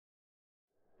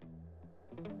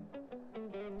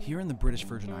Here in the British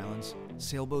Virgin Islands,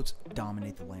 sailboats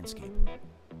dominate the landscape.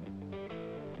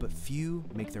 But few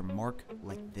make their mark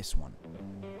like this one.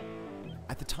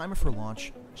 At the time of her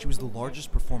launch, she was the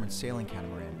largest performance sailing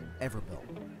catamaran ever built.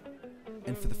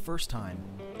 And for the first time,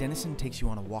 Denison takes you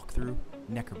on a walk through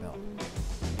NECKER BELLE.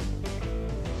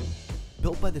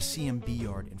 Built by the CMB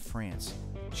Yard in France,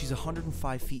 she's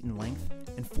 105 feet in length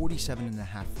and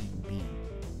 47.5 feet in beam.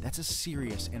 That's a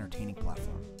serious entertaining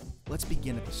platform. Let's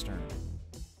begin at the stern.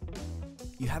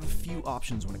 You have a few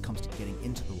options when it comes to getting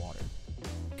into the water.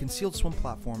 Concealed swim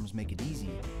platforms make it easy,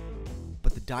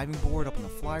 but the diving board up on the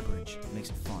Flybridge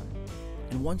makes it fun.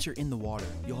 And once you're in the water,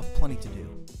 you'll have plenty to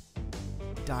do.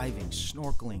 Diving,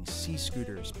 snorkeling, sea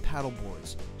scooters, paddle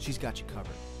boards, she's got you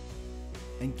covered.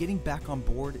 And getting back on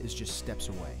board is just steps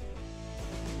away.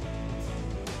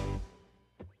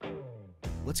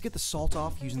 Let's get the salt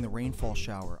off using the rainfall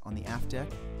shower on the aft deck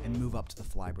and move up to the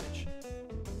Flybridge.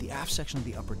 The aft section of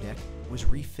the upper deck was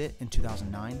refit in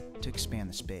 2009 to expand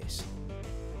the space.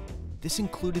 This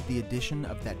included the addition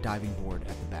of that diving board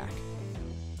at the back.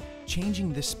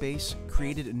 Changing this space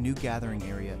created a new gathering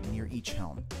area near each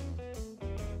helm.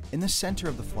 In the center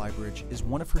of the Flybridge is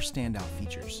one of her standout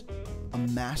features, a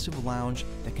massive lounge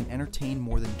that can entertain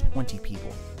more than 20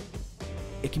 people.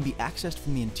 It can be accessed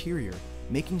from the interior,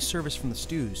 making service from the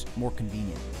stews more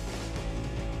convenient.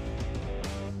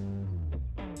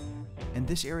 And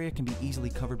this area can be easily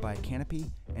covered by a canopy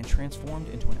and transformed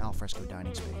into an alfresco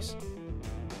dining space.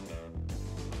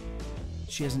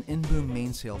 She has an in-boom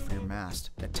mainsail for your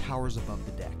mast that towers above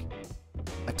the deck.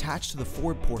 Attached to the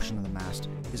forward portion of the mast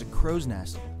is a crow's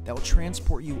nest that will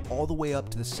transport you all the way up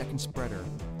to the second spreader,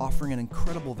 offering an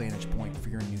incredible vantage point for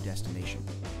your new destination.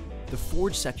 The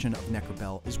forward section of NECKER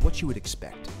BELLE is what you would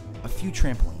expect, a few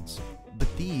trampolines,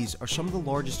 but these are some of the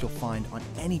largest you'll find on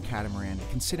any catamaran,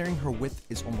 considering her width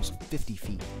is almost 50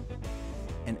 feet.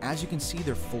 And as you can see,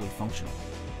 they're fully functional.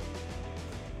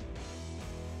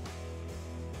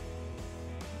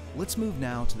 Let's move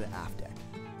now to the aft deck.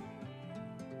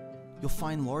 You'll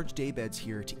find large daybeds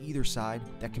here to either side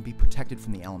that can be protected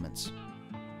from the elements.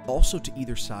 Also to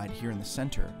either side here in the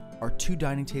center are two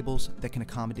dining tables that can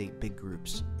accommodate big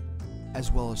groups,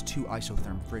 as well as two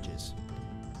isotherm fridges.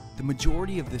 The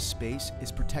majority of this space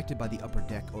is protected by the upper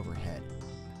deck overhead.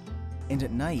 And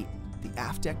at night, the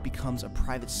aft deck becomes a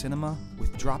private cinema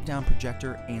with drop-down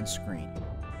projector and screen.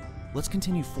 Let's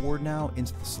continue forward now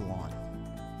into the salon.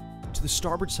 To the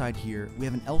starboard side here, we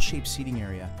have an L-shaped seating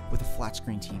area with a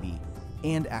flat-screen TV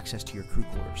and access to your crew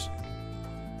quarters.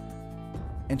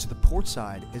 And to the port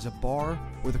side is a bar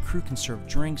where the crew can serve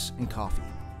drinks and coffee.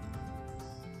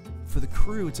 For the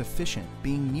crew, it's efficient,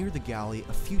 being near the galley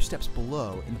a few steps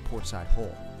below in the portside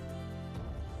hole.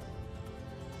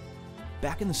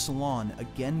 Back in the salon,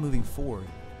 again moving forward,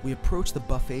 we approach the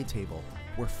buffet table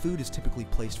where food is typically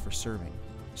placed for serving.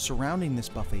 Surrounding this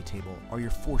buffet table are your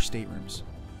 4 staterooms,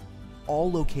 all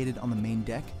located on the main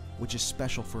deck, which is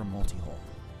special for a multi-hull.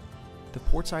 The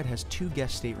portside has 2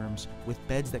 guest staterooms with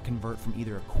beds that convert from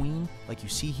either a queen, like you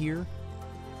see here,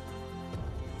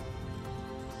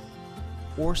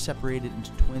 or separated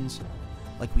into twins,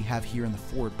 like we have here in the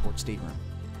forward port stateroom.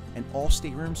 And all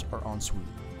staterooms are en suite.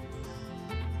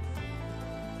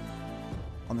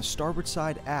 On the starboard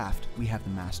side aft, we have the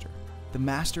master. The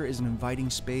master is an inviting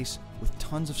space with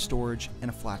tons of storage and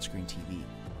a flat screen TV.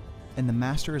 And the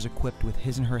master is equipped with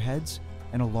his and her heads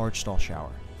and a large stall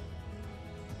shower.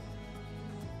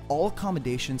 All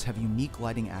accommodations have unique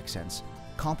lighting accents,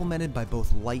 complemented by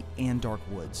both light and dark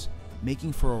woods,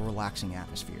 making for a relaxing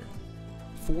atmosphere.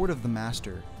 Forward of the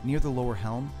master, near the lower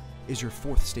helm, is your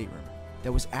 4th stateroom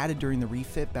that was added during the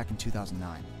refit back in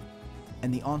 2009.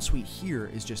 And the ensuite here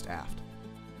is just aft.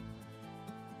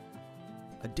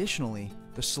 Additionally,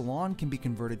 the salon can be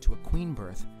converted to a queen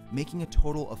berth, making a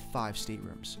total of 5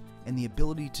 staterooms, and the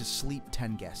ability to sleep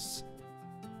 10 guests.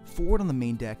 Forward on the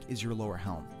main deck is your lower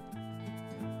helm.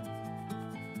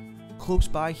 Close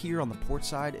by here on the port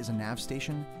side is a nav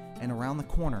station, and around the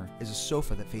corner is a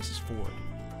sofa that faces forward.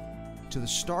 To the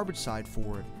starboard side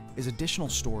forward is additional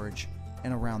storage,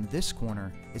 and around this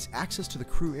corner is access to the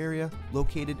crew area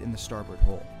located in the starboard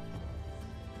hull.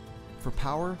 For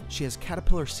power, she has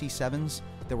Caterpillar C7s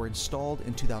that were installed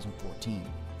in 2014.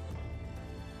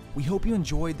 We hope you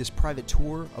enjoyed this private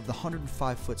tour of the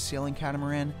 105-foot sailing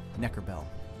catamaran NECKER BELLE.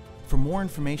 For more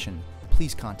information,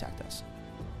 please contact us.